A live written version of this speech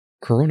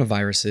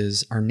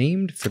Coronaviruses are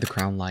named for the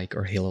crown-like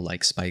or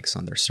halo-like spikes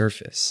on their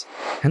surface,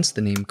 hence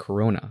the name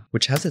corona,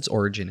 which has its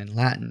origin in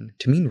Latin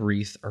to mean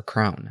wreath or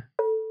crown.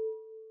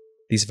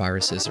 These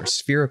viruses are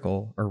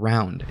spherical or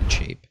round in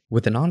shape,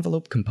 with an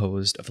envelope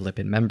composed of a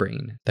lipid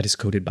membrane that is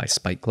coated by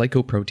spike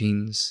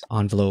glycoproteins,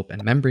 envelope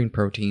and membrane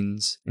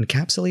proteins,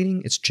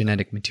 encapsulating its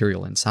genetic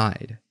material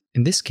inside.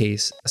 In this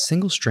case, a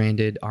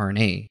single-stranded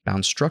RNA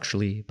bound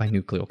structurally by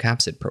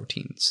nucleocapsid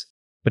proteins.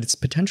 But its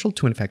potential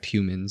to infect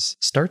humans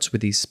starts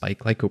with these spike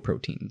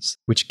glycoproteins,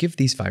 which give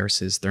these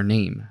viruses their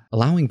name,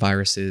 allowing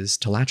viruses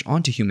to latch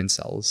onto human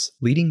cells,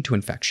 leading to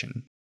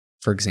infection.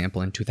 For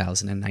example, in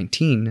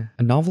 2019,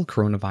 a novel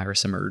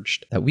coronavirus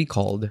emerged that we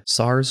called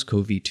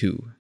SARS-CoV-2.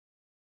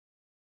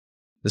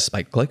 The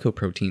spike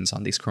glycoproteins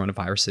on these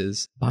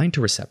coronaviruses bind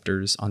to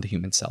receptors on the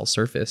human cell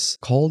surface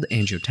called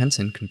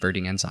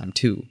angiotensin-converting enzyme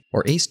 2,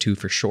 or ACE2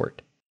 for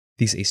short.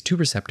 These ACE2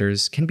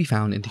 receptors can be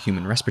found in the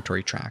human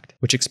respiratory tract,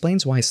 which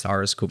explains why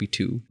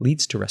SARS-CoV-2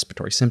 leads to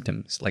respiratory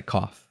symptoms like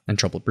cough and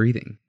trouble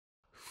breathing.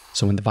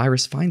 So when the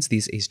virus finds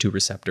these ACE2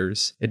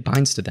 receptors, it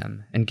binds to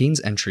them and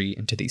gains entry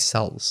into these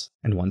cells.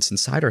 And once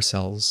inside our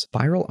cells,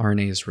 viral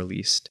RNA is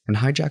released and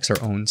hijacks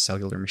our own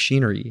cellular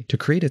machinery to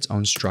create its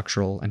own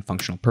structural and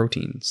functional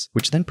proteins,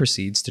 which then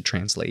proceeds to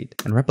translate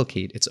and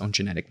replicate its own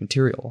genetic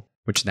material,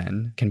 which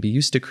then can be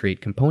used to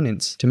create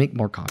components to make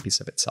more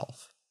copies of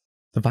itself.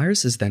 The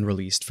virus is then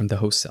released from the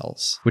host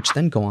cells, which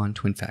then go on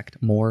to infect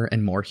more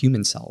and more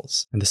human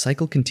cells, and the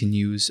cycle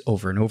continues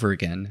over and over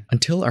again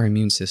until our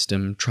immune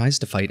system tries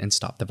to fight and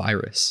stop the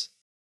virus.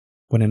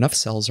 When enough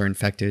cells are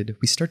infected,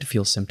 we start to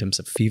feel symptoms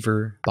of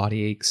fever,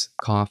 body aches,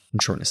 cough, and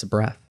shortness of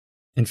breath.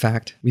 In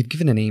fact, we've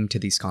given a name to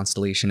these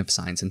constellation of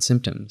signs and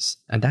symptoms,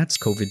 and that's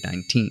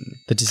COVID-19,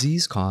 the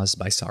disease caused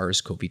by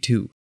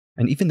SARS-CoV-2.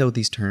 And even though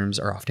these terms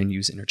are often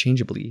used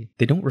interchangeably,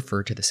 they don't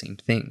refer to the same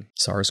thing.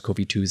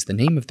 SARS-CoV-2 is the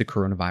name of the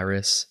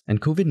coronavirus, and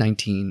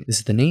COVID-19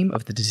 is the name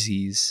of the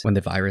disease when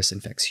the virus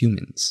infects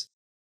humans.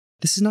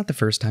 This is not the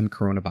first time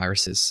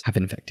coronaviruses have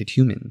infected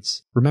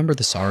humans. Remember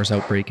the SARS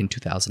outbreak in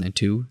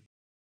 2002?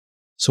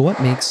 So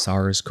what makes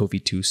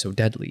SARS-CoV-2 so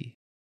deadly?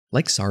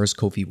 Like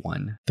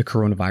SARS-CoV-1, the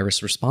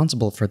coronavirus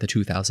responsible for the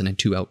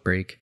 2002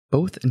 outbreak,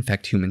 both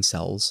infect human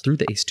cells through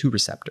the ACE2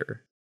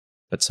 receptor.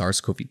 But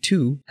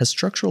SARS-CoV-2 has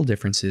structural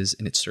differences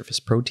in its surface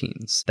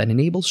proteins that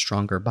enable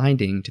stronger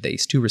binding to the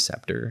ACE2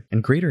 receptor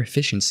and greater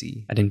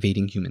efficiency at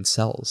invading human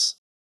cells.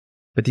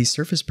 But these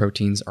surface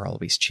proteins are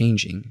always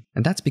changing,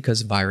 and that's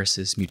because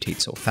viruses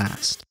mutate so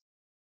fast.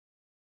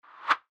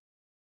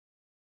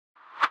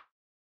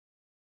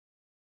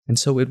 And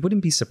so it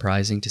wouldn't be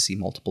surprising to see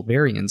multiple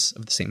variants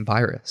of the same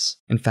virus.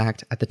 In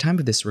fact, at the time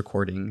of this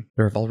recording,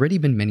 there have already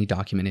been many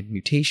documented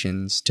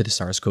mutations to the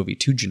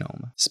SARS-CoV-2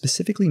 genome,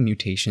 specifically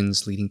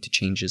mutations leading to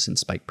changes in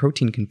spike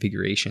protein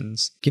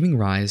configurations, giving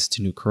rise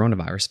to new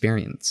coronavirus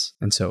variants.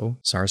 And so,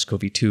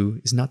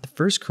 SARS-CoV-2 is not the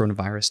first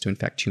coronavirus to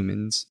infect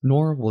humans,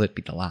 nor will it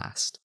be the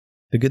last.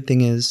 The good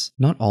thing is,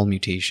 not all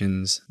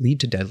mutations lead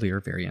to deadlier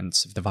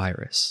variants of the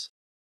virus.